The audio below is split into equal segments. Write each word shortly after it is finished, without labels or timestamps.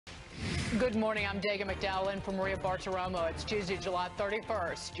Good morning. I'm Dagen McDowell in for Maria Bartiromo. It's Tuesday, July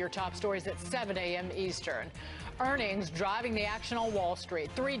 31st. Your top stories at 7 a.m. Eastern. Earnings driving the action on Wall Street.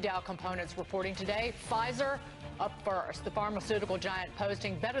 3 Dow components reporting today. Pfizer up first. The pharmaceutical giant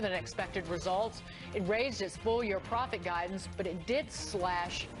posting better than expected results. It raised its full-year profit guidance, but it did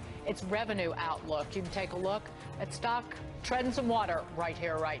slash its revenue outlook. You can take a look at stock treading some water right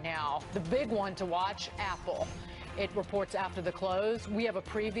here, right now. The big one to watch, Apple. It reports after the close. We have a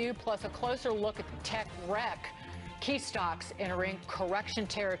preview plus a closer look at the tech wreck. Key stocks entering correction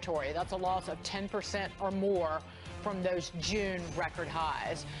territory. That's a loss of 10% or more from those June record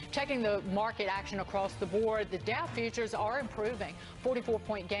highs. Checking the market action across the board, the Dow futures are improving.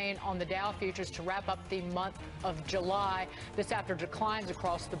 44-point gain on the Dow futures to wrap up the month of July. This after declines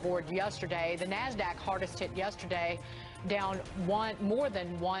across the board yesterday. The NASDAQ hardest hit yesterday, down more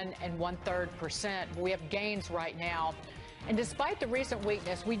than 1 1/3%. We have gains right now. And despite the recent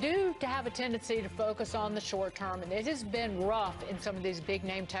weakness, we do have a tendency to focus on the short term. And it has been rough in some of these big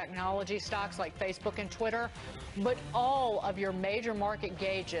name technology stocks like Facebook and Twitter. But all of your major market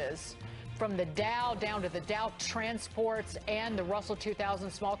gauges, from the Dow down to the Dow Transports and the Russell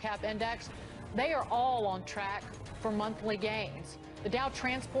 2000 Small Cap Index, they are all on track for monthly gains. The Dow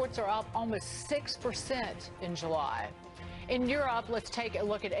Transports are up almost 6% in July. In Europe, let's take a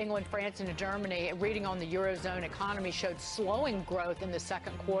look at England, France, and Germany. A reading on the Eurozone economy showed slowing growth in the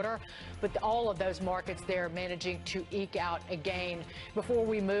second quarter, but all of those markets there managing to eke out a gain. Before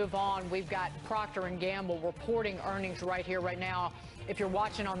we move on, we've got Procter & Gamble reporting earnings right here, right now. If you're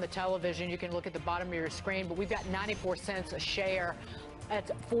watching on the television, you can look at the bottom of your screen, but we've got 94 cents a share.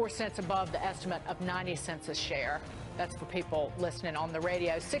 That's 4 cents above the estimate of 90 cents a share. That's for people listening on the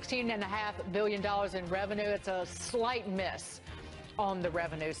radio. $16.5 billion in revenue. It's a slight miss on the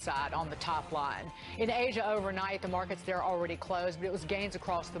revenue side, on the top line. In Asia overnight, the markets there already closed, but it was gains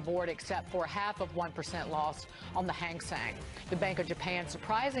across the board except for 0.5% loss on the Hang Seng. The Bank of Japan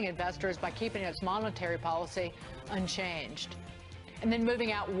surprising investors by keeping its monetary policy unchanged. And then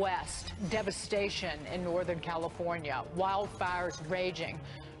moving out west, devastation in Northern California. Wildfires raging,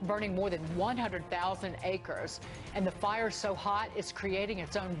 burning more than 100,000 acres. And the fire so hot it's creating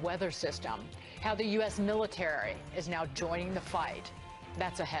its own weather system. How the U.S. military is now joining the fight.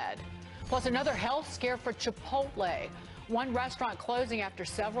 That's ahead. Plus another health scare for Chipotle. One restaurant closing after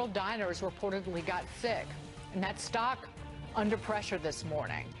several diners reportedly got sick. And that stock under pressure this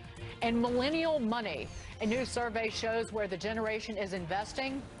morning. And millennial money. A new survey shows where the generation is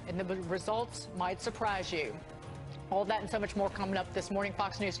investing, and the results might surprise you. All that and so much more coming up this morning.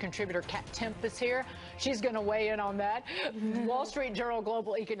 Fox News contributor Katherine Timpf is here. She's going to weigh in on that. Wall Street Journal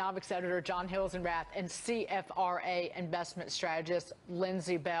Global Economics Editor John Hilsenrath and CFRA investment strategist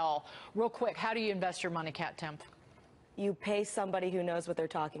Lindsey Bell. Real quick, how do you invest your money, Katherine Timpf? You pay somebody who knows what they're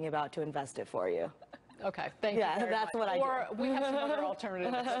talking about to invest it for you. Okay, thank you. Yeah, that's what I do. Or we have some other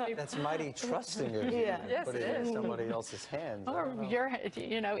alternatives. That's mighty trusting of you. Yeah. Yes, put it in somebody else's hands. Or your,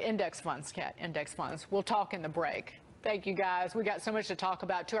 index funds, Kat, index funds. We'll talk in the break. Thank you, guys. We got so much to talk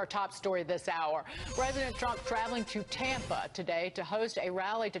about. To our top story this hour. President Trump traveling to Tampa today to host a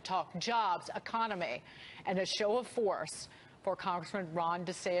rally to talk jobs, economy, and a show of force for Congressman Ron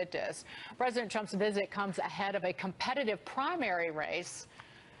DeSantis. President Trump's visit comes ahead of a competitive primary race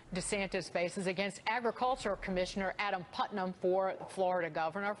DeSantis faces against Agriculture Commissioner Adam Putnam for Florida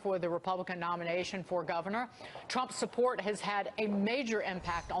governor, for the Republican nomination for governor. Trump's support has had a major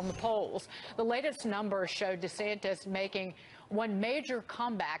impact on the polls. The latest numbers show DeSantis making one major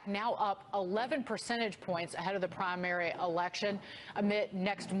comeback, now up 11 percentage points ahead of the primary election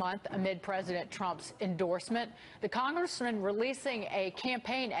next month amid President Trump's endorsement. The congressman releasing a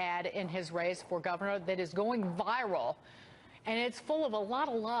campaign ad in his race for governor that is going viral. And it's full of a lot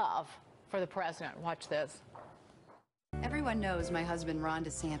of love for the president. Watch this. Everyone knows my husband, Ron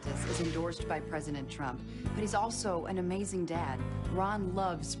DeSantis, is endorsed by President Trump, but he's also an amazing dad. Ron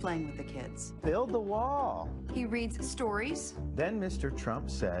loves playing with the kids. Build the wall. He reads stories. Then Mr. Trump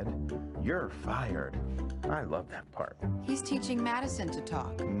said, "You're fired." I love that part. He's teaching Madison to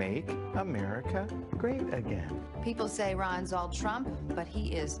talk. Make America great again. People say Ron's all Trump, but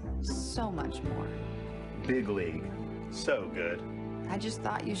he is so much more. Big league. So good. I just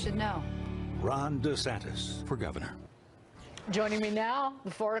thought you should know. Ron DeSantis for governor. Joining me now,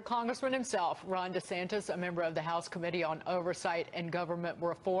 the Florida Congressman himself, Ron DeSantis, a member of the House Committee on Oversight and Government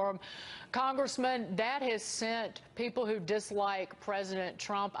Reform. Congressman, that has sent people who dislike President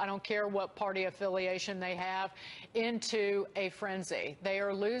Trump, I don't care what party affiliation they have, into a frenzy. They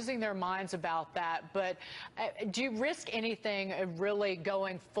are losing their minds about that. But do you risk anything really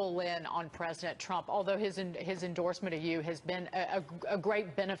going full in on President Trump, although his endorsement of you has been a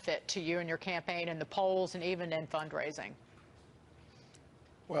great benefit to you and your campaign in the polls and even in fundraising?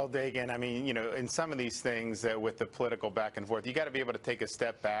 Well, Dagen, I mean, you know, in some of these things with the political back and forth, you got to be able to take a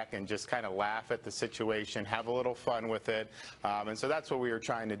step back and just kind of laugh at the situation, have a little fun with it. And so that's what we were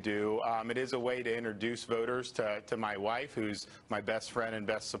trying to do. It is a way to introduce voters to my wife, who's my best friend and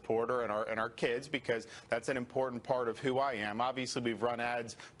best supporter, and our kids, because that's an important part of who I am. Obviously, we've run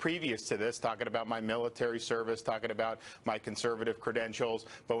ads previous to this talking about my military service, talking about my conservative credentials.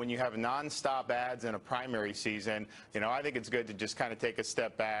 But when you have nonstop ads in a primary season, you know, I think it's good to just kind of take a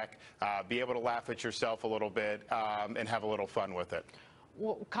step back, be able to laugh at yourself a little bit, and have a little fun with it.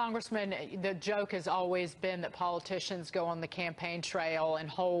 Well, Congressman, the joke has always been that politicians go on the campaign trail and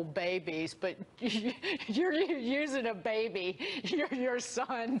hold babies, but you're using a baby, your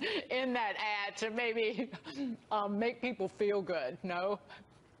son, in that ad to maybe make people feel good, no?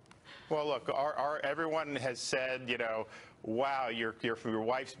 Well, look, everyone has said, you know, wow, your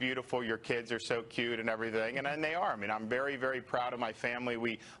wife's beautiful, your kids are so cute and everything, and they are. I mean, I'm very, very proud of my family.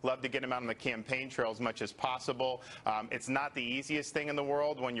 We love to get them out on the campaign trail as much as possible. It's not the easiest thing in the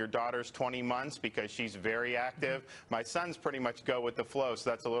world when your daughter's 20 months because she's very active. My sons pretty much go with the flow, so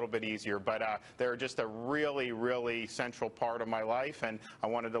that's a little bit easier. But they're just a really, really central part of my life, and I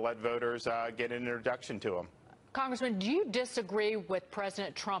wanted to let voters get an introduction to them. Congressman, do you disagree with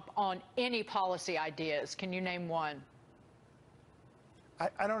President Trump on any policy ideas? Can you name one?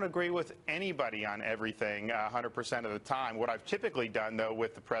 I don't agree with anybody on everything 100% of the time. What I've typically done, though,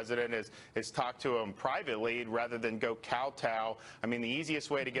 with the president is talk to him privately rather than go kowtow. I mean, the easiest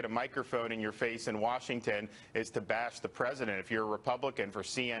way to get a microphone in your face in Washington is to bash the president. If you're a Republican for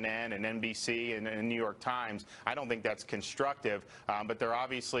CNN and NBC and New York Times, I don't think that's constructive. But there are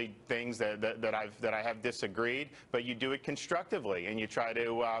obviously things that I have disagreed. But you do it constructively, and you try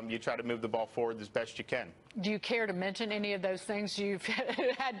to move the ball forward as best you can. Do you care to mention any of those things you've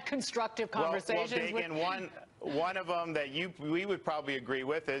had constructive conversations with? Well, Dagen, one of them that we would probably agree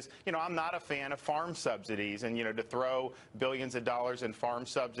with is, you know, I'm not a fan of farm subsidies, and, you know, to throw billions of dollars in farm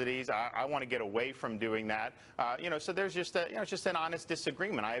subsidies, I want to get away from doing that. You know, so there's just it's just an honest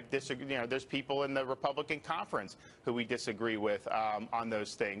disagreement. You know, there's people in the Republican conference who we disagree with on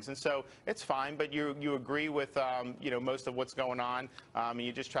those things, and so it's fine. But you agree with you know, most of what's going on, and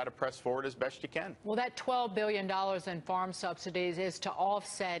you just try to press forward as best you can. Well, that $12 billion in farm subsidies is to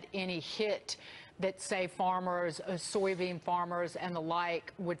offset any hit that, say, farmers, soybean farmers and the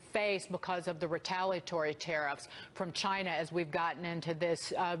like would face because of the retaliatory tariffs from China as we've gotten into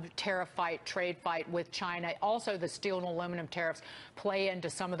this tariff fight, trade fight with China. Also, the steel and aluminum tariffs play into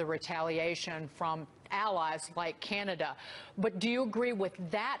some of the retaliation from allies like Canada. But do you agree with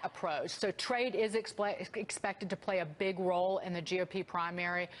that approach? So trade is expected to play a big role in the GOP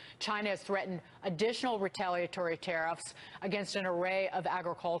primary. China has threatened additional retaliatory tariffs against an array of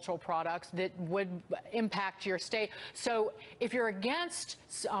agricultural products that would impact your state. So if you're against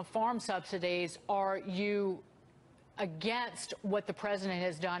farm subsidies, are you against what the president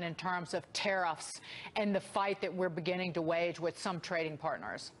has done in terms of tariffs and the fight that we're beginning to wage with some trading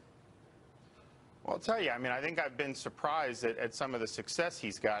partners? Well, I'll tell you, I mean, I think I've been surprised at some of the success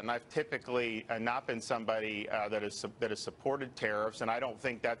he's gotten. I've typically not been somebody that has supported tariffs, and I don't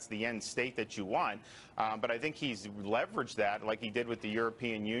think that's the end state that you want. But I think he's leveraged that, like he did with the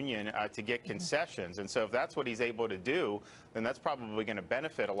European Union, to get concessions. And so if that's what he's able to do, then that's probably going to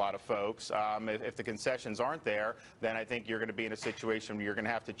benefit a lot of folks. If the concessions aren't there, then I think you're going to be in a situation where you're going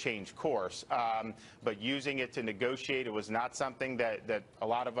to have to change course. But using it to negotiate, it was not something that a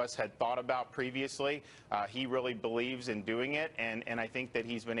lot of us had thought about previously. He really believes in doing it, and I think that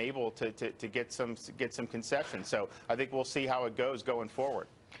he's been able to get some concessions. So I think we'll see how it goes going forward.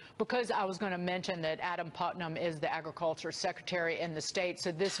 Because I was going to mention that Adam Putnam is the Agriculture Secretary in the state,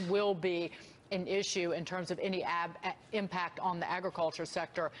 so this will be an issue in terms of any impact on the agriculture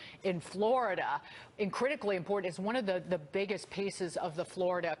sector in Florida. And critically important, is one of the biggest pieces of the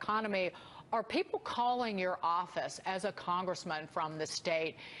Florida economy. Are people calling your office as a congressman from the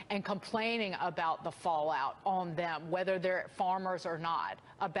state and complaining about the fallout on them, whether they're farmers or not,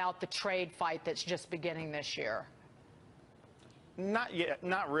 about the trade fight that's just beginning this year? Not yet,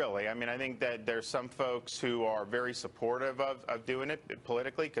 not really. I mean, I think that there's some folks who are very supportive of doing it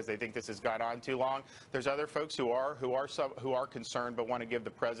politically because they think this has gone on too long. There's other folks who are concerned but want to give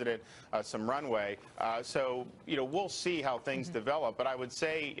the president some runway. So, we'll see how things develop. But I would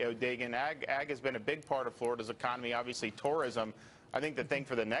say, Dagen, ag has been a big part of Florida's economy. Obviously, tourism. I think the thing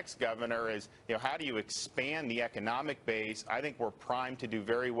for the next governor is, how do you expand the economic base? I think we're primed to do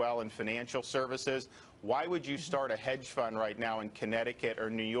very well in financial services. Why would you start a hedge fund right now in Connecticut or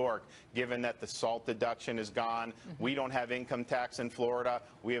New York, given that the SALT deduction is gone? We don't have income tax in Florida.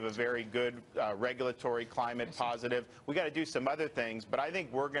 We have a very good regulatory climate positive. We got to do some other things, but I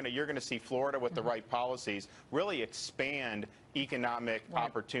think you're going to see Florida with the right policies really expand economic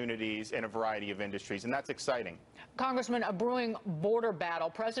opportunities in a variety of industries, and that's exciting. Congressman, a brewing border battle.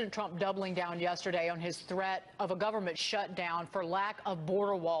 President Trump doubling down yesterday on his threat of a government shutdown for lack of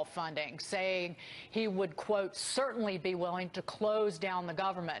border wall funding, saying he would, quote, certainly be willing to close down the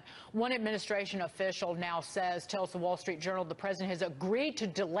government. One administration official now tells the Wall Street Journal the president has agreed to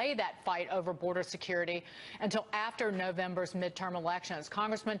delay that fight over border security until after November's midterm elections.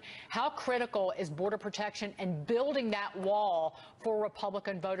 Congressman, how critical is border protection and building that wall for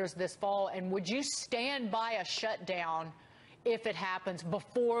Republican voters this fall? And would you stand by a shutdown if it happens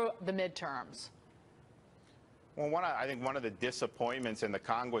before the midterms? Well, I think one of the disappointments in the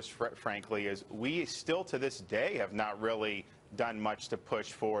Congress, frankly, is we still to this day have not really done much to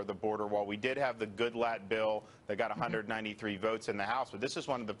push for the border wall. We did have the Goodlatte bill that got 193 votes in the House, but this is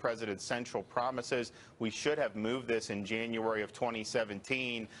one of the president's central promises. We should have moved this in January of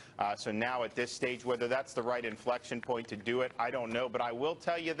 2017. So now at this stage, whether that's the right inflection point to do it, I don't know. But I will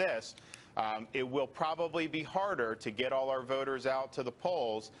tell you this. It will probably be harder to get all our voters out to the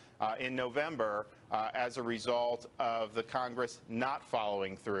polls in November as a result of the Congress not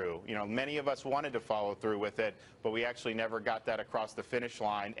following through. Many of us wanted to follow through with it, but we actually never got that across the finish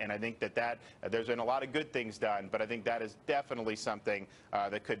line. And I think that there's been a lot of good things done, but I think that is definitely something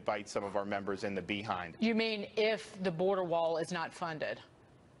that could bite some of our members in the behind. You mean if the border wall is not funded?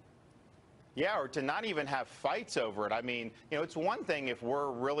 Yeah, or to not even have fights over it. I mean, it's one thing if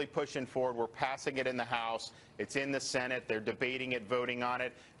we're really pushing forward, we're passing it in the House, it's in the Senate, they're debating it, voting on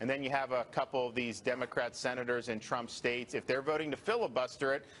it, and then you have a couple of these Democrat senators in Trump states. If they're voting to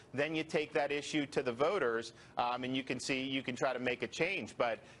filibuster it, then you take that issue to the voters, and you can try to make a change.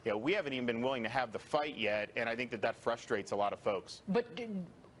 But, we haven't even been willing to have the fight yet, and I think that frustrates a lot of folks. But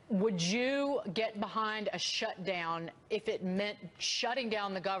would you get behind a shutdown if it meant shutting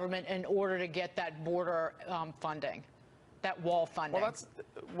down the government in order to get that border funding, that wall funding?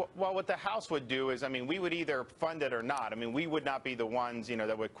 Well, what the House would do is, we would either fund it or not. We would not be the ones,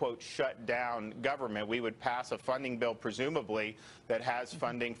 that would, quote, shut down government. We would pass a funding bill, presumably, that has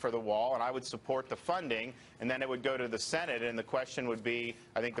funding for the wall, and I would support the funding, and then it would go to the Senate, and the question would be,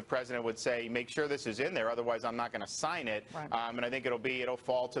 I think the president would say, make sure this is in there, otherwise I'm not going to sign it. Right. And I think it'll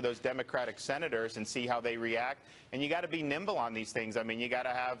fall to those Democratic senators and see how they react. And you got to be nimble on these things. You got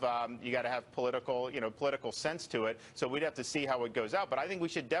to have political sense to it. So we'd have to see how it goes out. But I think we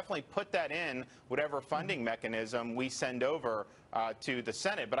should definitely put that in whatever funding mechanism we send over to the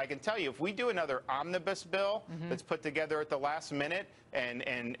Senate. But I can tell you, if we do another omnibus bill that's put together at the last minute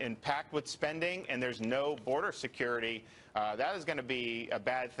and packed with spending, and there's no border security, that is going to be a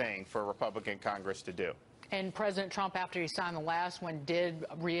bad thing for Republican Congress to do. And President Trump, after he signed the last one, did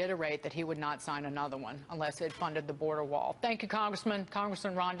reiterate that he would not sign another one unless it funded the border wall. Thank you, Congressman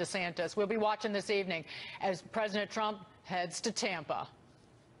Ron DeSantis. We'll be watching this evening as President Trump heads to Tampa.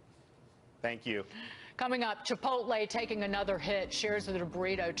 Thank you. Coming up, Chipotle taking another hit. Shares of the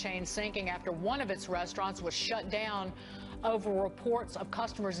burrito chain sinking after one of its restaurants was shut down over reports of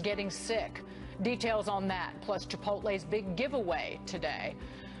customers getting sick. Details on that, plus Chipotle's big giveaway today.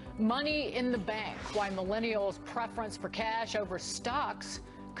 Money in the bank, why millennials' preference for cash over stocks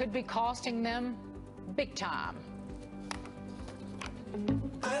could be costing them big time.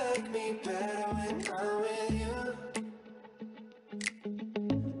 I like me better when I'm with you.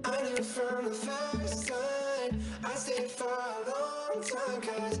 I knew from the first time I stayed for a long time,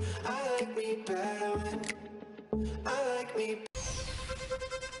 'cause I like me better when I like me.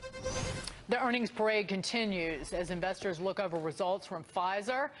 The earnings parade continues as investors look over results from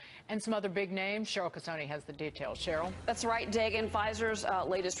Pfizer and some other big names. Cheryl Casone has the details. Cheryl? That's right, Dagen. Pfizer's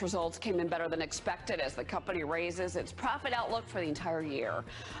latest results came in better than expected as the company raises its profit outlook for the entire year.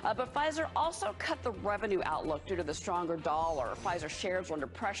 But Pfizer also cut the revenue outlook due to the stronger dollar. Pfizer shares are under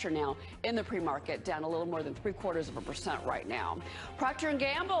pressure now in the pre-market, down a little more than 0.75% right now. Procter &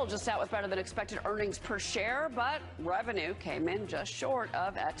 Gamble just out with better than expected earnings per share, but revenue came in just short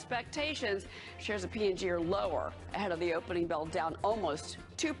of expectations. trends. Shares of P&G are lower ahead of the opening bell, down almost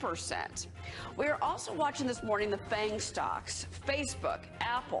 2%. We are also watching this morning the FANG stocks, Facebook,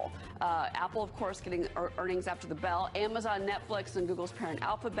 Apple. Apple, of course, getting earnings after the bell. Amazon, Netflix, and Google's parent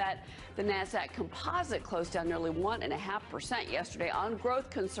Alphabet. The NASDAQ Composite closed down nearly 1.5% yesterday on growth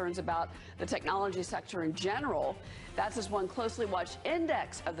concerns about the technology sector in general. That's as one closely watched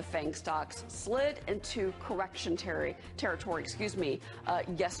index of the FANG stocks slid into correction territory,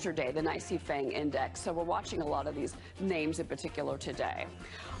 yesterday, the NYSE FANG index. So we're watching a lot of these names in particular today.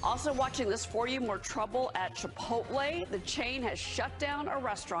 Also watching this for you, more trouble at Chipotle. The chain has shut down a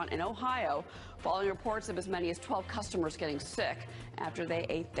restaurant in Ohio following reports of as many as 12 customers getting sick after they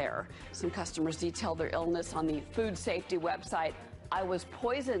ate there. Some customers detailed their illness on the food safety website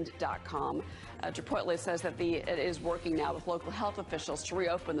iwaspoisoned.com. Chipotle says that it is working now with local health officials to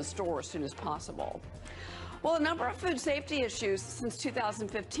reopen the store as soon as possible. Well, a number of food safety issues since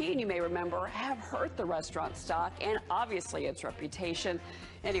 2015, you may remember, have hurt the restaurant stock and obviously its reputation.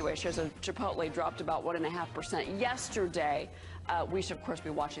 Anyway, shares of Chipotle dropped about 1.5% yesterday. We should, of course, be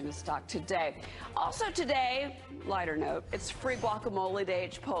watching the stock today. Also today, lighter note, it's Free Guacamole Day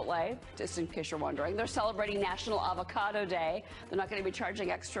at Chipotle, just in case you're wondering. They're celebrating National Avocado Day. They're not going to be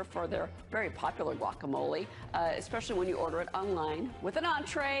charging extra for their very popular guacamole, especially when you order it online. With an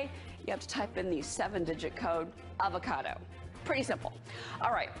entree, you have to type in the 7-digit code avocado. Pretty simple.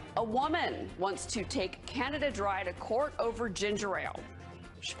 All right, a woman wants to take Canada Dry to court over ginger ale.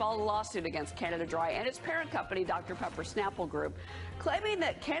 She filed a lawsuit against Canada Dry and its parent company, Dr. Pepper Snapple Group, claiming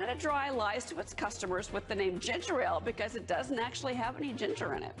that Canada Dry lies to its customers with the name ginger ale because it doesn't actually have any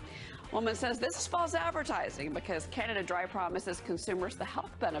ginger in it. Woman says this is false advertising because Canada Dry promises consumers the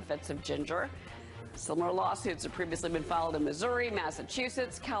health benefits of ginger. Similar lawsuits have previously been filed in Missouri,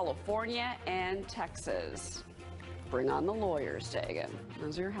 Massachusetts, California, and Texas. Bring on the lawyers, Dagen.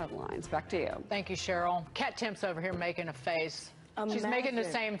 Those are your headlines. Back to you. Thank you, Cheryl. Kat Timpf's over here making a face. She's making the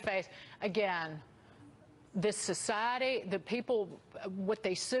same face. Again, this society, the people, what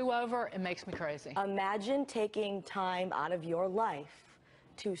they sue over, it makes me crazy. Imagine taking time out of your life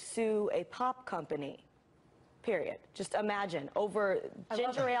to sue a pop company. Period. Just imagine. Over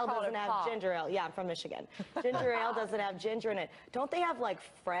ginger ale doesn't have ginger ale. Yeah, I'm from Michigan. Ginger ale doesn't have ginger in it. Don't they have like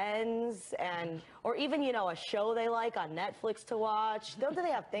Friends or even, you know, a show they like on Netflix to watch? Don't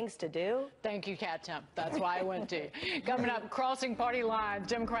they have things to do? Thank you, Kat Timpf. That's why I went to. Coming up, crossing party lines,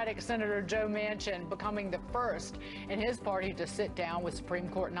 Democratic Senator Joe Manchin becoming the first in his party to sit down with Supreme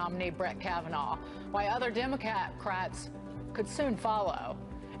Court nominee Brett Kavanaugh, why other Democrats could soon follow.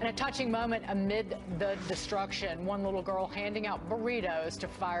 In a touching moment amid the destruction, one little girl handing out burritos to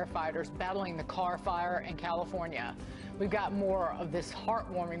firefighters battling the car fire in California. We've got more of this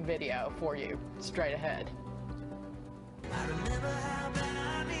heartwarming video for you straight ahead. I remember how bad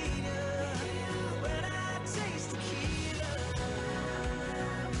I need you when I taste tequila.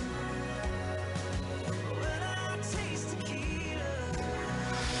 When I taste tequila.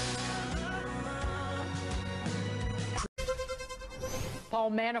 Paul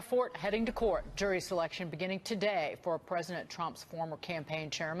Manafort heading to court. Jury selection beginning today for President Trump's former campaign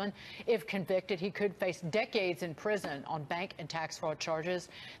chairman. If convicted, he could face decades in prison on bank and tax fraud charges.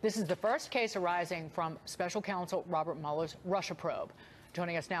 This is the first case arising from special counsel Robert Mueller's Russia probe.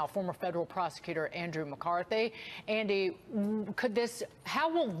 Joining us now, former federal prosecutor Andrew McCarthy. Andy, how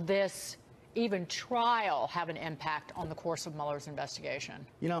will this even trial have an impact on the course of Mueller's investigation?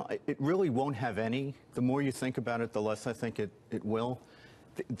 You know, it really won't have any. The more you think about it, the less I think it will.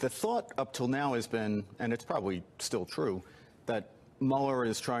 The thought up till now has been, and it's probably still true, that Mueller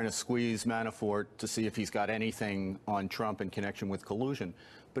is trying to squeeze Manafort to see if he's got anything on Trump in connection with collusion.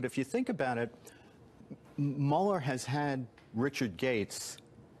 But if you think about it, Mueller has had Richard Gates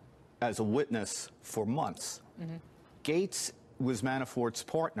as a witness for months. Mm-hmm. Gates was Manafort's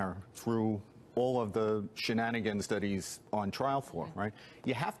partner through all of the shenanigans that he's on trial for, right?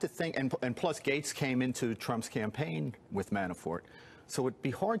 You have to think, and plus Gates came into Trump's campaign with Manafort. So it'd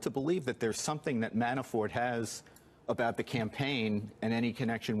be hard to believe that there's something that Manafort has about the campaign and any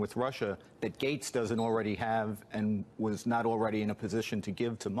connection with Russia that Gates doesn't already have and was not already in a position to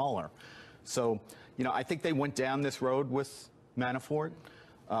give to Mueller. So, you know, I think they went down this road with Manafort.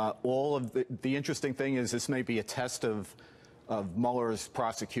 All of the interesting thing is this may be a test of Mueller's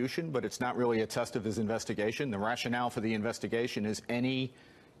prosecution, but it's not really a test of his investigation. The rationale for the investigation is any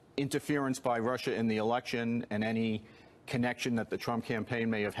interference by Russia in the election and any connection that the Trump campaign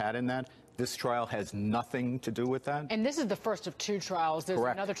may have had in that. This trial has nothing to do with that. And this is the first of two trials. There's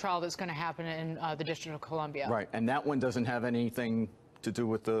Correct. Another trial that's going to happen in the District of Columbia. Right, and that one doesn't have anything to do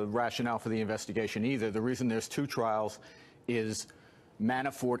with the rationale for the investigation either. The reason there's two trials is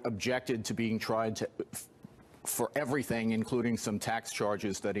Manafort objected to being tried for everything, including some tax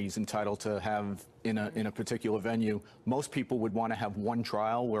charges that he's entitled to have in a particular venue. Most people would want to have one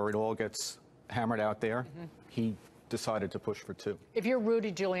trial where it all gets hammered out there. He decided to push for two. If you're Rudy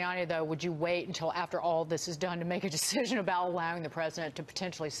Giuliani, though, would you wait until after all this is done to make a decision about allowing the president to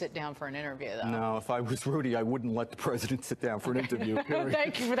potentially sit down for an interview, though? No, if I was Rudy, I wouldn't let the president sit down for an interview, period.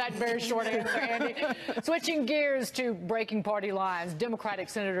 Thank you for that very short answer, Andy. Switching gears to breaking party lines, Democratic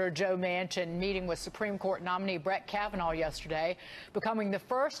Senator Joe Manchin meeting with Supreme Court nominee Brett Kavanaugh yesterday, becoming the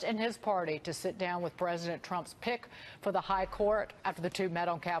first in his party to sit down with President Trump's pick for the high court. After the two met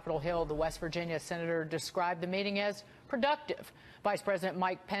on Capitol Hill, the West Virginia senator described the meeting as productive. Vice President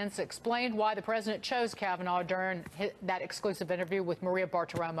Mike Pence explained why the president chose Kavanaugh during that exclusive interview with Maria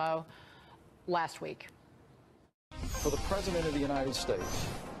Bartiromo last week. For the President of the United States,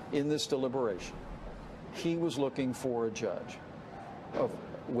 in this deliberation, he was looking for a judge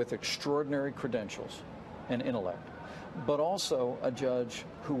with extraordinary credentials and intellect, but also a judge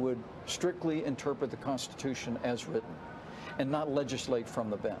who would strictly interpret the Constitution as written and not legislate from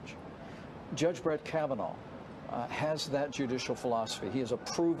the bench. Judge Brett Kavanaugh has that judicial philosophy. He has a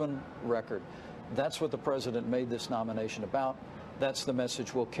proven record. That's what the president made this nomination about. That's the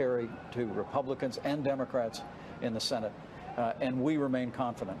message we'll carry to Republicans and Democrats in the Senate. And we remain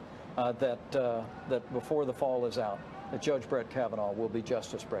confident that before the fall is out, that Judge Brett Kavanaugh will be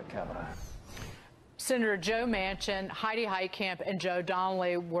Justice Brett Kavanaugh. Senator Joe Manchin, Heidi Heitkamp, and Joe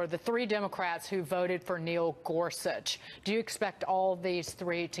Donnelly were the three Democrats who voted for Neil Gorsuch. Do you expect all these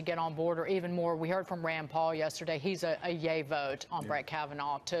three to get on board, or even more? We heard from Rand Paul yesterday. He's a yay vote on Brett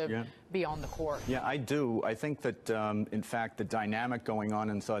Kavanaugh to be on the court. Yeah, I do. I think that, in fact, the dynamic going on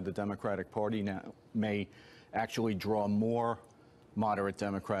inside the Democratic Party now may actually draw more moderate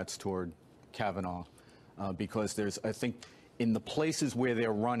Democrats toward Kavanaugh, because there's, I think, in the places where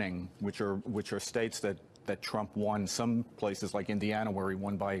they're running, which are states that Trump won, some places like Indiana where he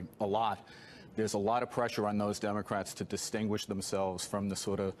won by a lot, there's a lot of pressure on those Democrats to distinguish themselves from the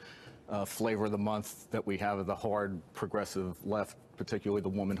sort of flavor of the month that we have of the hard progressive left, particularly the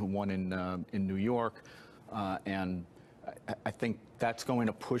woman who won in New York. And I think that's going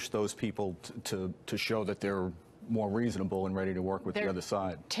to push those people to show that they're more reasonable and ready to work with the other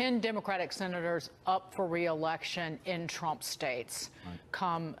side. 10 Democratic senators up for re-election in Trump states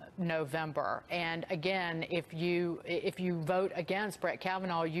come November. And again, if you vote against Brett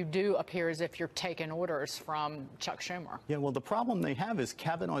Kavanaugh, you do appear as if you're taking orders from Chuck Schumer. Yeah, well, the problem they have is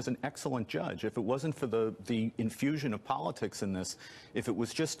Kavanaugh is an excellent judge. If it wasn't for the infusion of politics in this, if it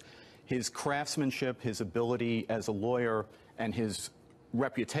was just his craftsmanship, his ability as a lawyer, and his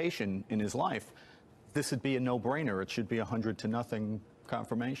reputation in his life, this would be a no-brainer. It should be 100-0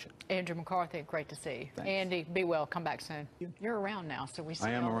 confirmation. Andrew McCarthy, great to see you. Thanks. Andy, be well. Come back soon. You're around now, so we see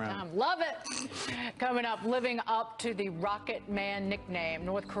you all the around. time. Love it. Coming up, living up to the Rocket Man nickname,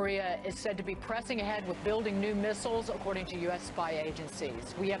 North Korea is said to be pressing ahead with building new missiles, according to U.S. spy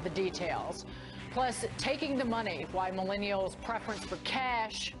agencies. We have the details. Plus, taking the money, why millennials' preference for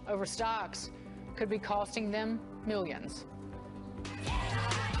cash over stocks could be costing them millions.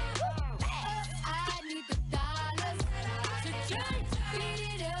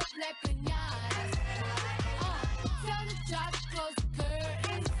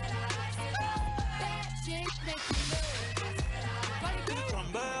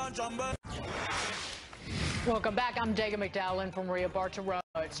 Welcome back. I'm Dagen McDowell in for Maria Bartiromo.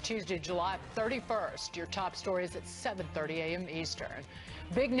 It's Tuesday, July 31st. Your top stories at 7:30 a.m. Eastern.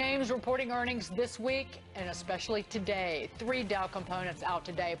 Big names reporting earnings this week and especially today. 3 Dow components out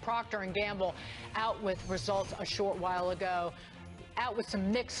today. Procter & Gamble out with results a short while ago, out with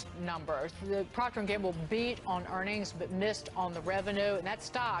some mixed numbers. The Procter & Gamble beat on earnings but missed on the revenue, and that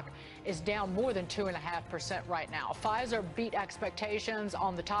stock is down more than 2.5% right now. Pfizer beat expectations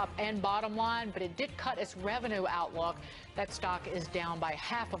on the top and bottom line, but it did cut its revenue outlook. That stock is down by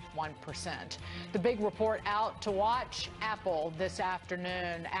 0.5%. The big report out to watch, Apple this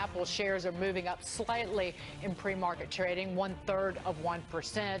afternoon. Apple shares are moving up slightly in pre-market trading,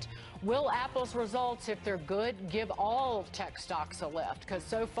 0.33%. Will Apple's results, if they're good, give all tech stocks a lift? Because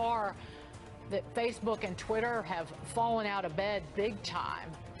so far, that Facebook and Twitter have fallen out of bed big time.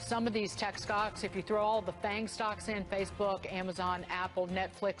 Some of these tech stocks, if you throw all the FANG stocks in, Facebook, Amazon, Apple,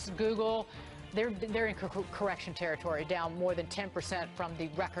 Netflix, Google, they're in correction territory, down more than 10% from the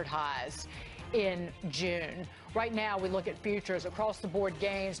record highs in June. Right now, we look at futures across the board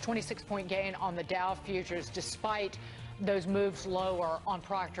gains, 26-point gain on the Dow futures, despite those moves lower on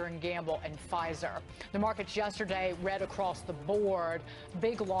Procter & Gamble and Pfizer. The markets yesterday read across the board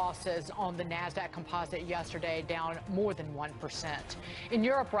big losses on the NASDAQ composite yesterday, down more than 1%. In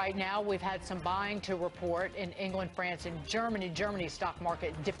Europe right now, we've had some buying to report in England, France, and Germany. Germany's stock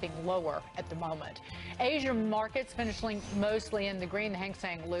market dipping lower at the moment. Asian markets finishing mostly in the green, the Hang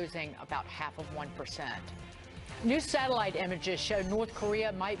Seng losing about 0.5%. New satellite images show North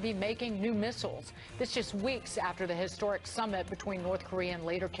Korea might be making new missiles. This just weeks after the historic summit between North Korean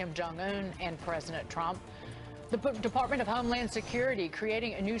leader Kim Jong-un and President Trump. The Department of Homeland Security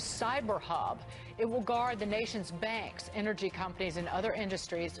creating a new cyber hub. It will guard the nation's banks, energy companies, and other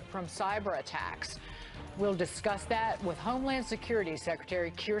industries from cyber attacks. We'll discuss that with Homeland Security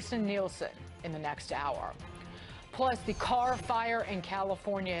Secretary Kirstjen Nielsen in the next hour. Plus, the car fire in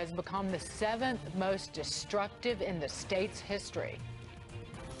California has become the 7th most destructive in the state's history.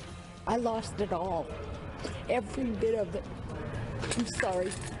 I lost it all. Every bit of it. I'm sorry.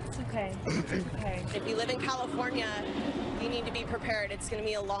 It's okay. It's okay. If you live in California, you need to be prepared. It's going to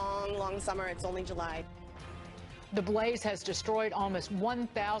be a long, long summer. It's only July. The blaze has destroyed almost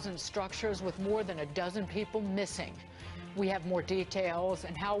 1,000 structures with more than a dozen people missing. We have more details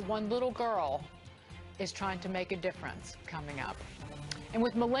and how one little girl is trying to make a difference coming up. And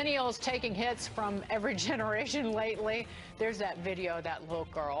with millennials taking hits from every generation lately, there's that video of that little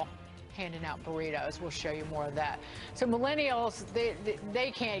girl handing out burritos. We'll show you more of that. So millennials,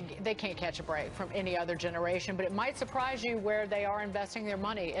 they can't catch a break from any other generation, but it might surprise you where they are investing their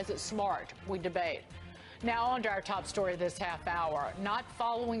money. Is it smart? We debate. Now on to our top story this half hour. Not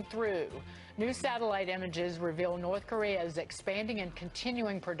following through. New satellite images reveal North Korea is expanding and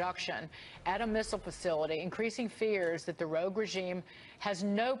continuing production at a missile facility, increasing fears that the rogue regime has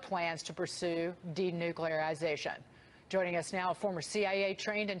no plans to pursue denuclearization. Joining us now, former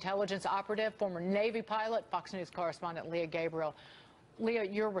CIA-trained intelligence operative, former Navy pilot, Fox News correspondent Leah Gabrielle. Leah,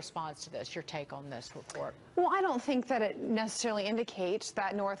 your response to this, your take on this report? Well, I don't think that it necessarily indicates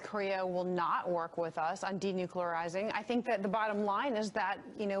that North Korea will not work with us on denuclearizing. I think that the bottom line is that,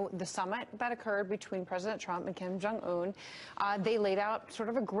 you know, the summit that occurred between President Trump and Kim Jong-un, they laid out sort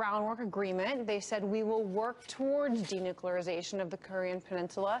of a groundwork agreement. They said we will work towards denuclearization of the Korean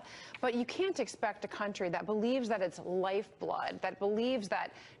Peninsula, but you can't expect a country that believes that it's lifeblood, that believes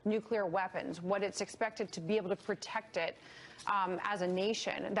that nuclear weapons, what it's expected to be able to protect it, as a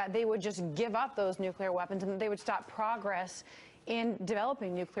nation, that they would just give up those nuclear weapons and they would stop progress in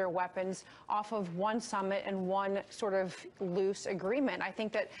developing nuclear weapons off of one summit and one sort of loose agreement. I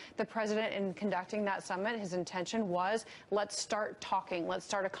think that the president, in conducting that summit, his intention was, let's start talking, let's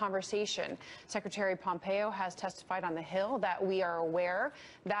start a conversation. Secretary Pompeo has testified on the Hill that we are aware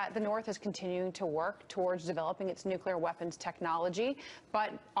that the North is continuing to work towards developing its nuclear weapons technology,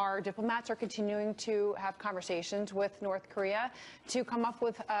 but our diplomats are continuing to have conversations with North Korea to come up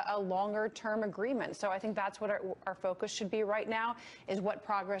with a longer-term agreement. So I think that's what our focus should be right now, is what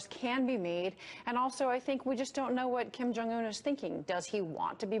progress can be made. And also, I think we just don't know what Kim Jong-un is thinking. Does he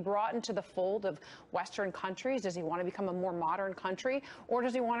want to be brought into the fold of Western countries? Does he want to become a more modern country? Or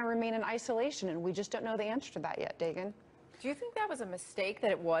does he want to remain in isolation? And we just don't know the answer to that yet, Dagen. Do you think that was a mistake, that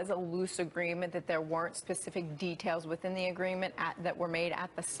it was a loose agreement, that there weren't specific details within the agreement that were made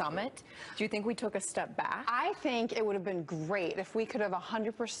at the summit? Do you think we took a step back? I think it would have been great if we could have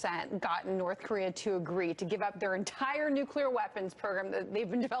 100% gotten North Korea to agree to give up their entire nuclear weapons program that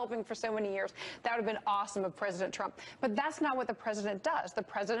they've been developing for so many years. That would have been awesome of President Trump. But that's not what the president does. The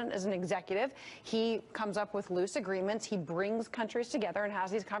president is an executive. He comes up with loose agreements. He brings countries together and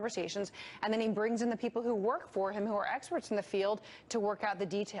has these conversations. And then he brings in the people who work for him, who are experts in the field, to work out the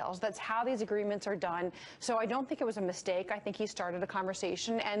details. That's how these agreements are done. So I don't think it was a mistake. I think he started a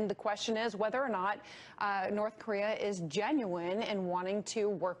conversation, and the question is whether or not North Korea is genuine in wanting to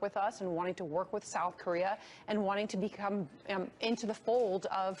work with us and wanting to work with South Korea and wanting to become into the fold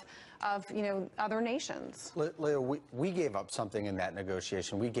of you know, other nations. Leah, we gave up something in that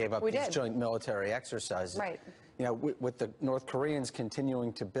negotiation. We gave up these joint military exercises. Right. You know, with the North Koreans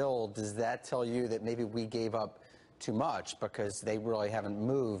continuing to build, does that tell you that maybe we gave up too much because they really haven't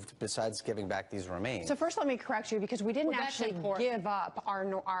moved besides giving back these remains? So first let me correct you, because we didn't actually give up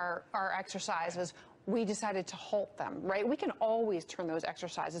our exercises. We decided to halt them, right? We can always turn those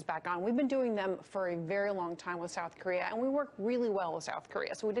exercises back on. We've been doing them for a very long time with South Korea, and we work really well with South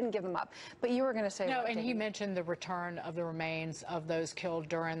Korea, so we didn't give them up. But you were going to say... No, and he mentioned the return of the remains of those killed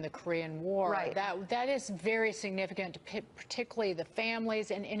during the Korean War. Right. That is very significant, particularly the families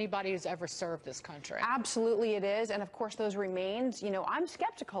and anybody who's ever served this country. Absolutely it is, and of course those remains, you know, I'm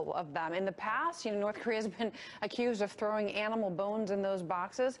skeptical of them. In the past, you know, North Korea has been accused of throwing animal bones in those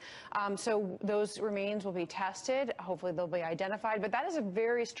boxes, so those remains will be tested. Hopefully they'll be identified. But that is a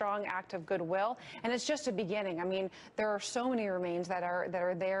very strong act of goodwill, and it's just a beginning. I mean, there are so many remains that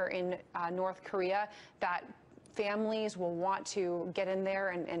are there in North Korea that families will want to get in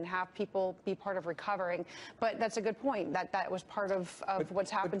there and have people be part of recovering. But that's a good point, that was part of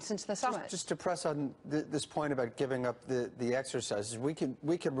what's happened since the summit. Just to press on this point about giving up the exercises, we can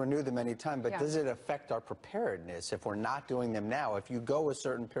renew them anytime, but does it affect our preparedness if we're not doing them now? If you go a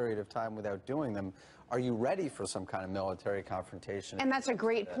certain period of time without doing them, are you ready for some kind of military confrontation? And that's a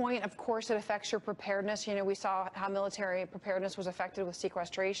great point. Of course, it affects your preparedness. You know, we saw how military preparedness was affected with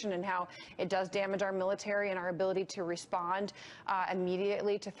sequestration and how it does damage our military and our ability to respond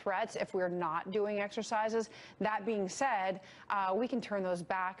immediately to threats if we're not doing exercises. That being said, we can turn those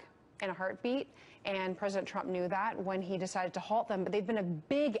back in a heartbeat. And President Trump knew that when he decided to halt them. But they've been a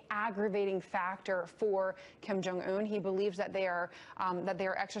big aggravating factor for Kim Jong-un. He believes that they are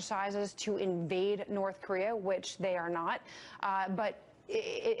exercises to invade North Korea, which they are not. But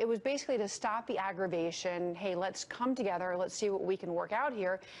it was basically to stop the aggravation. Hey, let's come together. Let's see what we can work out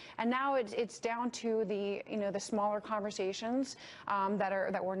here. And now it's down to the smaller conversations that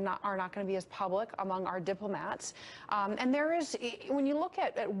are not going to be as public among our diplomats. And there is, when you look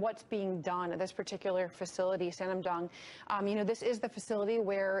at what's being done at this particular facility, Sanamdang, this is the facility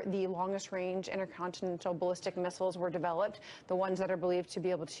where the longest range intercontinental ballistic missiles were developed, the ones that are believed to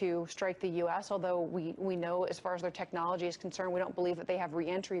be able to strike the U.S., although we know as far as their technology is concerned, we don't believe that they have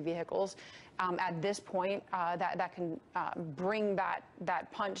re-entry vehicles at this point that can bring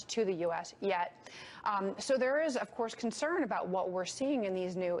that punch to the U.S. yet. So there is, of course, concern about what we're seeing in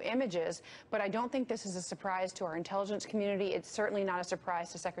these new images, but I don't think this is a surprise to our intelligence community. It's certainly not a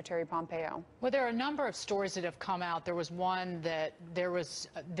surprise to Secretary Pompeo. Well, there are a number of stories that have come out. There was one that there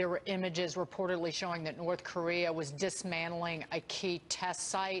were images reportedly showing that North Korea was dismantling a key test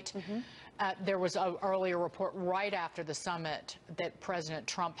site. There was an earlier report right after the summit that President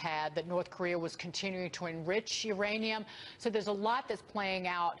Trump had that North Korea was continuing to enrich uranium. So there's a lot that's playing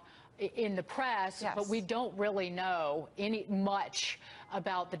out in the press, but we don't really know much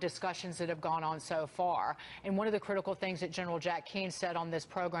about the discussions that have gone on so far. And one of the critical things that General Jack Keane said on this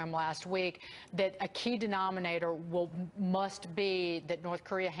program last week, that a key denominator must be that North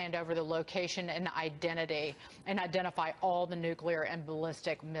Korea hand over the location and identity and identify all the nuclear and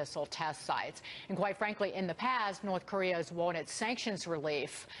ballistic missile test sites. And quite frankly, in the past, North Korea has wanted sanctions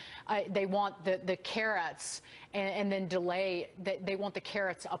relief. They want the carrots and then delay. They want the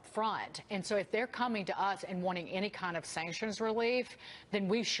carrots up front. And so if they're coming to us and wanting any kind of sanctions relief, then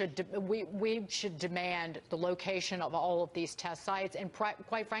we should demand the location of all of these test sites and,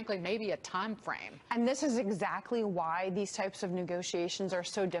 quite frankly, maybe a time frame. And this is exactly why these types of negotiations are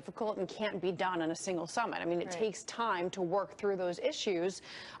so difficult and can't be done in a single summit. I mean, it takes time to work through those issues.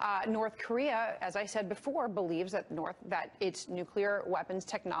 North Korea, as I said before, believes that its nuclear weapons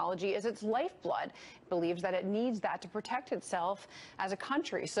technology is its lifeblood. It believes that it needs that to protect itself as a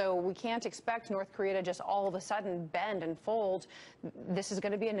country. So we can't expect North Korea to just all of a sudden bend and fold. This is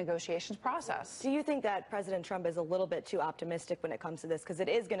going to be a negotiations process. Do you think that President Trump is a little bit too optimistic when it comes to this? Because it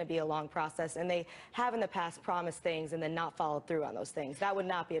is going to be a long process, and they have in the past promised things and then not followed through on those things. That would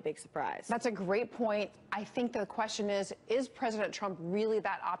not be a big surprise. That's a great point. I think the question is President Trump really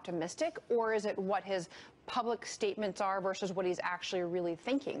that optimistic, or is it what his public statements are versus what he's actually really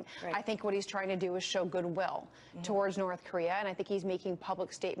thinking? I think what he's trying to do is show goodwill towards North Korea, and I think he's making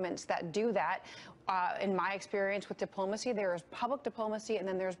public statements that do that. In my experience with diplomacy, there is public diplomacy and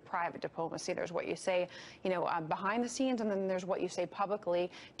then there's private diplomacy. There's what you say, behind the scenes, and then there's what you say publicly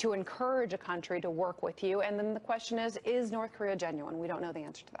to encourage a country to work with you. And then the question is North Korea genuine? We don't know the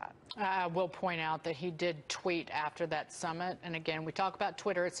answer to that. I will point out that he did tweet after that summit. And again, we talk about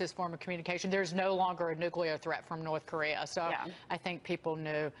Twitter. It's his form of communication. There's no longer a nuclear threat from North Korea. So I think people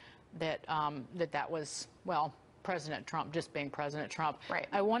knew that that was, well, President Trump just being President Trump.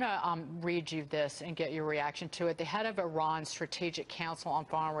 I want to read you this and get your reaction to it. The head of Iran's Strategic Council on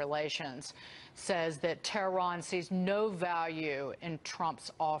Foreign Relations says that Tehran sees no value in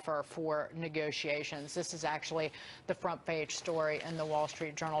Trump's offer for negotiations. This is actually the front page story in the Wall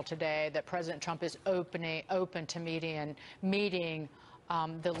Street Journal today, that President Trump is open to meeting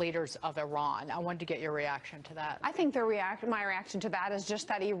the leaders of Iran. I wanted to get your reaction to that. I think my reaction to that is just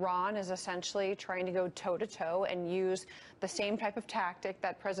that Iran is essentially trying to go toe-to-toe and use the same type of tactic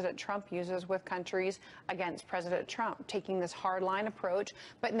that President Trump uses with countries against President Trump, taking this hardline approach.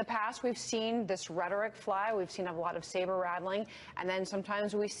 But in the past, we've seen this rhetoric fly. We've seen a lot of saber rattling. And then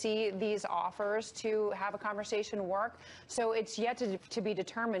sometimes we see these offers to have a conversation work. So it's yet to be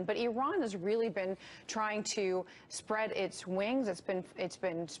determined. But Iran has really been trying to spread its wings. It's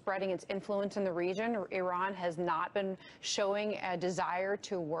been spreading its influence in the region. Iran has not been showing a desire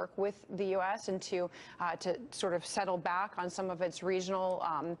to work with the U.S. and to sort of settle back on some of its regional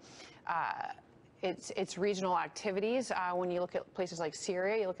its regional activities. When you look at places like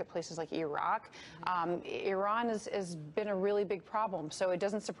Syria, you look at places like Iraq, Iran has been a really big problem. So it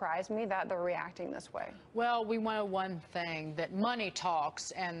doesn't surprise me that they're reacting this way. Well, we know one thing, that money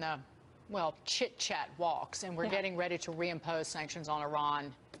talks and the, well, chit-chat walks, and we're getting ready to reimpose sanctions on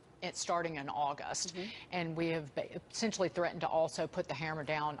Iran starting in August. And we have essentially threatened to also put the hammer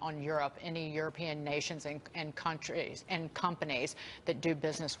down on Europe, any European nations and countries and companies that do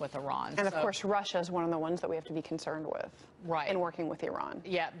business with Iran. And of course, Russia is one of the ones that we have to be concerned with in working with Iran.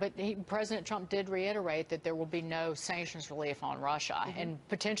 Yeah, but President Trump did reiterate that there will be no sanctions relief on Russia and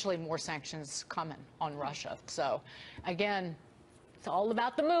potentially more sanctions coming on Russia. So again, it's all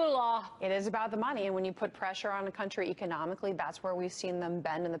about the moolah. It is about the money, and when you put pressure on a country economically, that's where we've seen them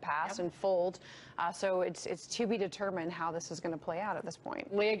bend in the past and fold. So it's to be determined how this is going to play out at this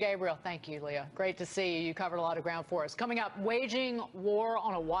point. Leah Gabrielle, thank you, Leah. Great to see you. You covered a lot of ground for us. Coming up, waging war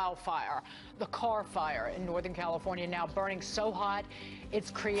on a wildfire. The Carr Fire in Northern California now burning so hot, it's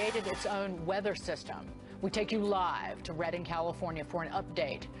created its own weather system. We take you live to Redding, California for an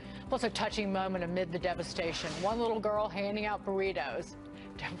update. Plus a touching moment amid the devastation. One little girl handing out burritos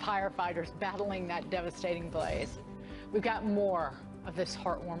to firefighters battling that devastating blaze. We've got more of this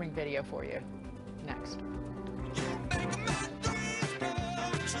heartwarming video for you next.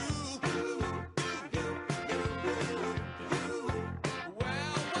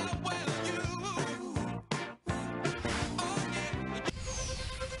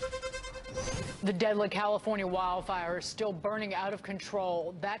 The deadly California wildfire is still burning out of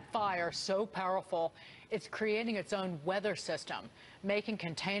control. That fire so powerful, it's creating its own weather system, making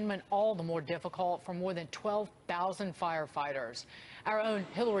containment all the more difficult for more than 12,000 firefighters. Our own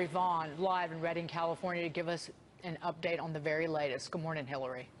Hillary Vaughn, live in Redding, California, to give us an update on the very latest. Good morning,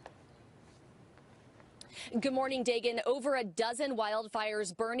 Hillary. Good morning, Dagen. Over a dozen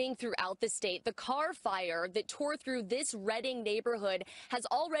wildfires burning throughout the state. The Carr Fire that tore through this Redding neighborhood has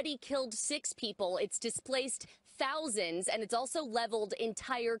already killed 6 people. It's displaced thousands, and it's also leveled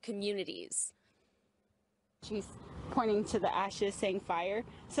entire communities. She's pointing to the ashes saying fire.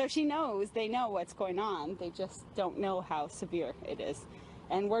 So she knows, they know what's going on. They just don't know how severe it is.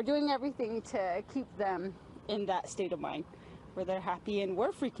 And we're doing everything to keep them in that state of mind where they're happy and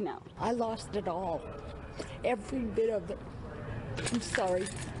we're freaking out. I lost it all. Every bit of it. I'm sorry.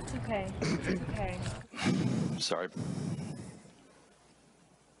 It's okay. It's okay. Sorry.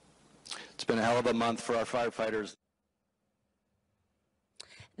 It's been a hell of a month for our firefighters.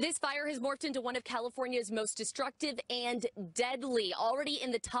 This fire has morphed into one of California's most destructive and deadly. Already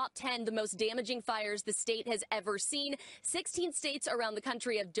in the top 10, the most damaging fires the state has ever seen. 16 states around the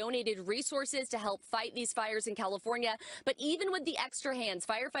country have donated resources to help fight these fires in California. But even with the extra hands,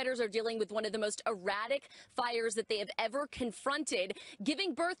 firefighters are dealing with one of the most erratic fires that they have ever confronted,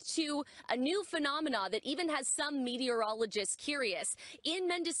 giving birth to a new phenomena that even has some meteorologists curious. In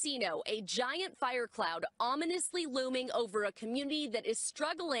Mendocino, a giant fire cloud ominously looming over a community that is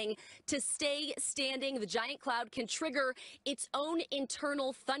struggling to stay standing. The giant cloud can trigger its own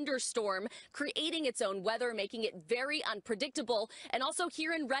internal thunderstorm, creating its own weather, making it very unpredictable. And also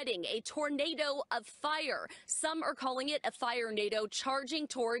here in Redding, a tornado of fire. Some are calling it a fire-nado, charging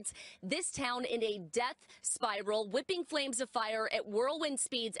towards this town in a death spiral, whipping flames of fire at whirlwind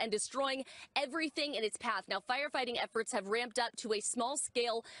speeds and destroying everything in its path. Now, firefighting efforts have ramped up to a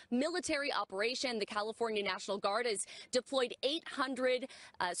small-scale military operation. The California National Guard has deployed 800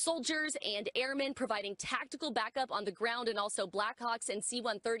 soldiers and airmen, providing tactical backup on the ground, and also Blackhawks and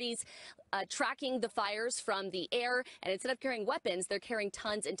C-130s tracking the fires from the air. And instead of carrying weapons, they're carrying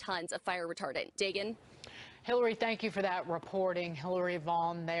tons and tons of fire retardant. Dagen? Hillary, thank you for that reporting. Hillary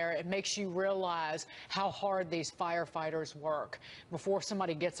Vaughn there. It makes you realize how hard these firefighters work. Before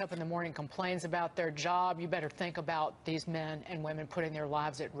somebody gets up in the morning and complains about their job, you better think about these men and women putting their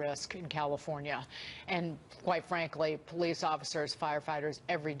lives at risk in California. And quite frankly, police officers, firefighters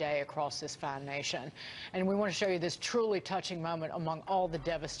every day across this fine nation. And we want to show you this truly touching moment among all the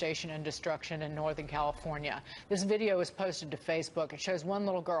devastation and destruction in Northern California. This video is posted to Facebook. It shows one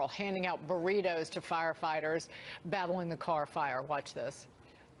little girl handing out burritos to firefighters battling the Carr Fire. Watch this.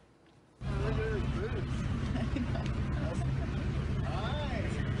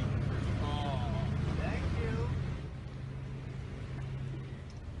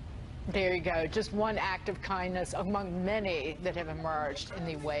 There you go. Just one act of kindness among many that have emerged in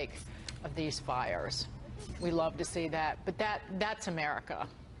the wake of these fires. We love to see that, but that's America.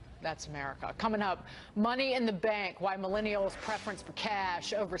 That's America. Coming up, money in the bank, why millennials' preference for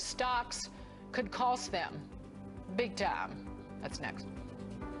cash over stocks could cost them big time. That's next.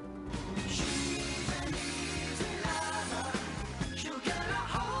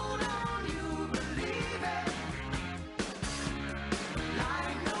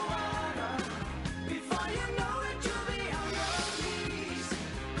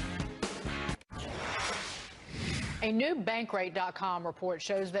 A new Bankrate.com report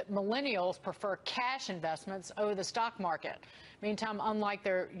shows that millennials prefer cash investments over the stock market. Meantime, unlike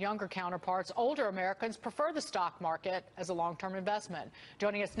their younger counterparts, older Americans prefer the stock market as a long-term investment.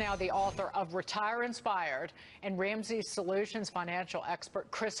 Joining us now, the author of Retire Inspired and Ramsey Solutions financial expert,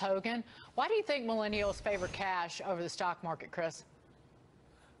 Chris Hogan. Why do you think millennials favor cash over the stock market, Chris?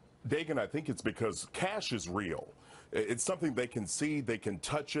 Dagen, I think it's because cash is real. It's something they can see, they can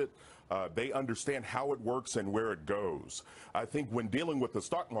touch it. They understand how it works and where it goes. I think when dealing with the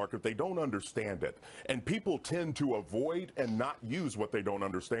stock market, they don't understand it. And people tend to avoid and not use what they don't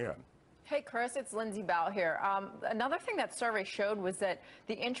understand. Hey, Chris, it's Lindsey here. Another thing that survey showed was that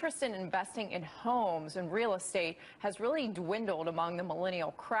the interest in investing in homes and real estate has really dwindled among the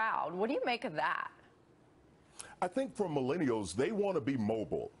millennial crowd. What do you make of that? I think for millennials, they want to be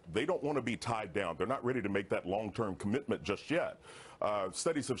mobile. They don't want to be tied down. They're not ready to make that long-term commitment just yet.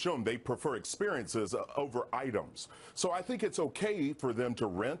 Studies have shown they prefer experiences over items. So I think it's okay for them to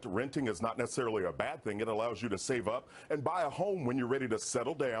rent. Renting is not necessarily a bad thing. It allows you to save up and buy a home when you're ready to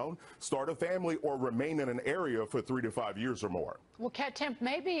settle down, start a family, or remain in an area for 3 to 5 years or more. Well, Kat Timpf,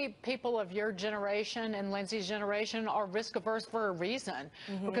 maybe people of your generation and Lindsey's generation are risk averse for a reason,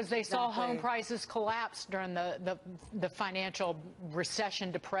 because they saw home prices collapse during the financial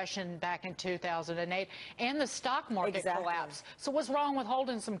recession, depression back in 2008, and the stock market collapse. So what's wrong with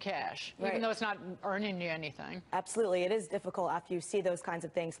holding some cash, even though it's not earning you anything? Absolutely. It is difficult after you see those kinds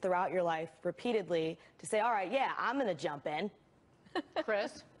of things throughout your life repeatedly to say, all right, yeah, I'm going to jump in.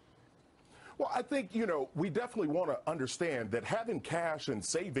 Chris? Well, I think, we definitely want to understand that having cash and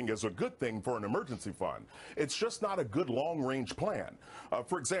saving is a good thing for an emergency fund. It's just not a good long-range plan.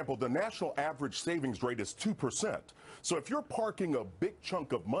 For example, the national average savings rate is 2%. So if you're parking a big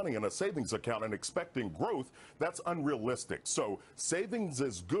chunk of money in a savings account and expecting growth, that's unrealistic. So savings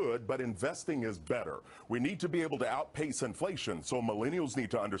is good, but investing is better. We need to be able to outpace inflation. So millennials need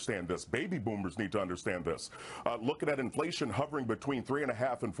to understand this. Baby boomers need to understand this. Looking at inflation hovering between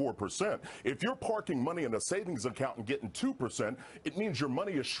 3.5% and 4%. If you're parking money in a savings account and getting 2%, it means your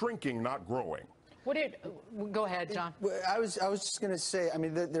money is shrinking, not growing. Go ahead, John. I was just going to say, I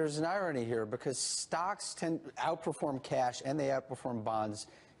mean, there's an irony here because stocks tend to outperform cash and they outperform bonds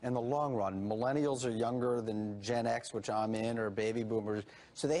in the long run. Millennials are younger than Gen X, which I'm in, or baby boomers,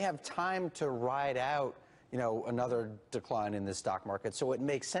 so they have time to ride out, another decline in the stock market. So it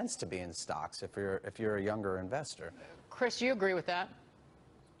makes sense to be in stocks if you're a younger investor. Chris, you agree with that?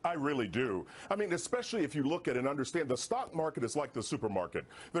 I really do. I mean, especially if you look at and understand the stock market is like the supermarket.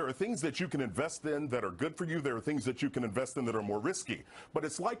 There are things that you can invest in that are good for you. There are things that you can invest in that are more risky. But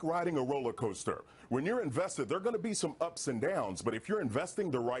it's like riding a roller coaster. When you're invested, there are going to be some ups and downs. But if you're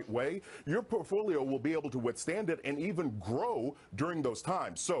investing the right way, your portfolio will be able to withstand it and even grow during those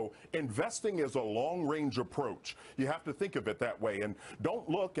times. So investing is a long-range approach. You have to think of it that way. And don't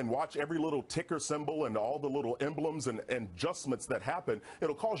look and watch every little ticker symbol and all the little emblems and adjustments that happen.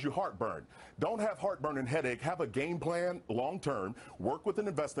 It'll cause you heartburn. Don't have heartburn and headache. Have a game plan long term. Work with an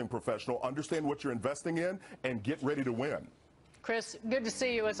investing professional. Understand what you're investing in and get ready to win. Chris, good to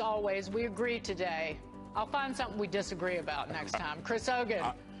see you as always. We agree today. I'll find something we disagree about next time. Chris Hogan.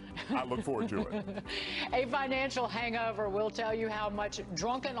 I look forward to it. A financial hangover will tell you how much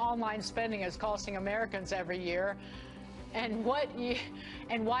drunken online spending is costing Americans every year, and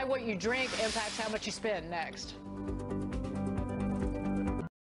why what you drink impacts how much you spend next.